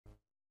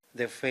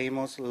the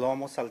famous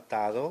lomo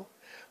saltado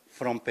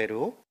from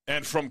Peru.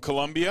 And from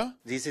Colombia?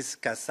 This is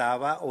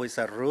cassava, or is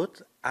a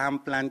root,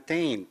 and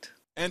plantain.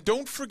 And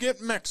don't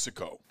forget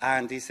Mexico.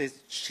 And this is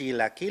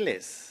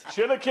chilaquiles.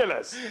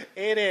 Chilaquiles.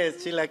 It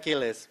is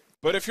chilaquiles.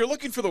 But if you're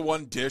looking for the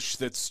one dish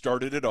that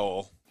started it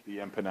all, The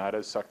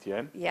empanadas sucked you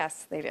in?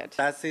 Yes, they did.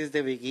 That is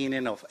the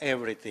beginning of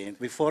everything.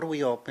 Before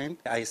we opened,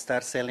 I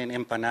started selling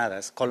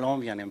empanadas,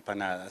 Colombian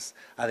empanadas,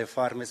 at the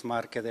farmers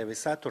market every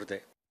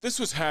Saturday. this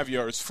was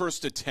Javier's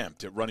first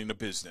attempt at running a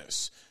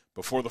business.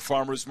 Before the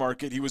farmers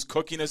market, he was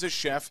cooking as a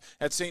chef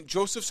at St.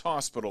 Joseph's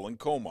Hospital in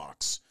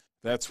Comox.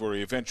 That's where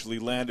he eventually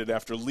landed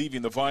after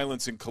leaving the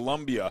violence in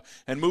Colombia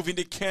and moving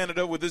to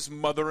Canada with his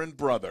mother and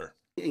brother.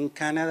 In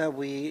Canada,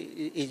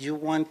 if you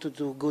want to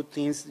do good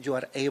things, you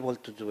are able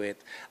to do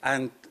it.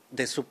 And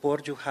the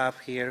support you have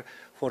here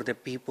for the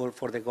people,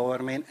 for the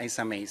government, is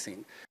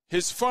amazing.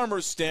 His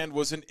farmer's stand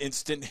was an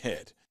instant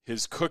hit.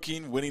 His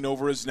cooking winning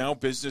over his now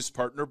business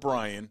partner,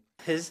 Brian.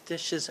 His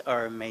dishes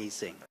are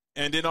amazing.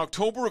 And in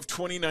October of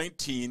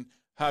 2019,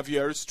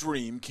 Javier's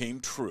dream came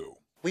true.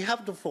 We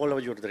have to follow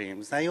your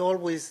dreams. I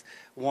always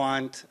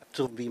want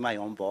to be my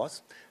own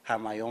boss,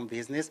 have my own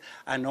business,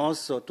 and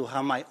also to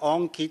have my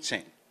own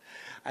kitchen.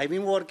 I've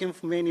been working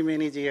for many,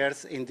 many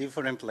years in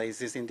different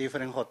places, in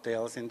different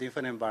hotels, in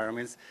different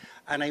environments,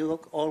 and I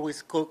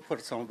always cook for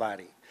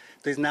somebody.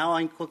 So now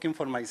I'm cooking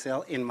for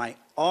myself in my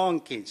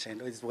own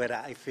kitchen. It's where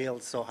I feel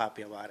so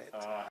happy about it.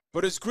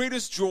 But his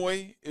greatest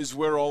joy is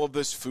where all of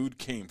this food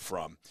came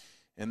from,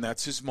 and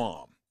that's his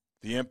mom.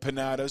 The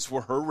empanadas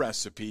were her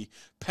recipe,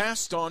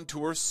 passed on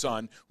to her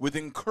son with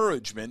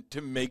encouragement to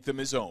make them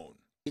his own.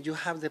 If you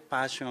have the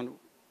passion,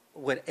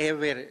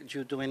 whatever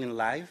you're doing in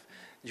life,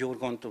 you're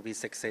going to be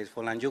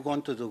successful and you're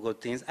going to do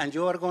good things and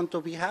you are going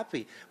to be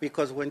happy,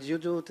 because when you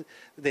do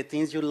the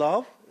things you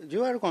love,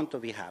 you are going to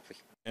be happy.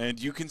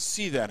 And you can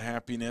see that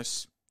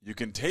happiness. You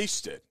can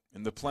taste it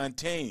in the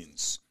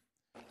plantains.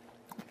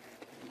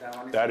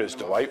 That is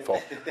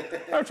delightful.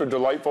 That's a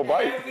delightful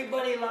bite.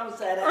 Everybody loves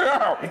that.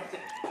 Yeah.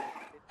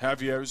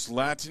 Javier's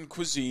Latin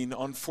Cuisine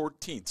on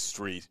 14th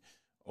Street,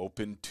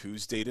 open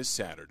Tuesday to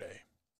Saturday.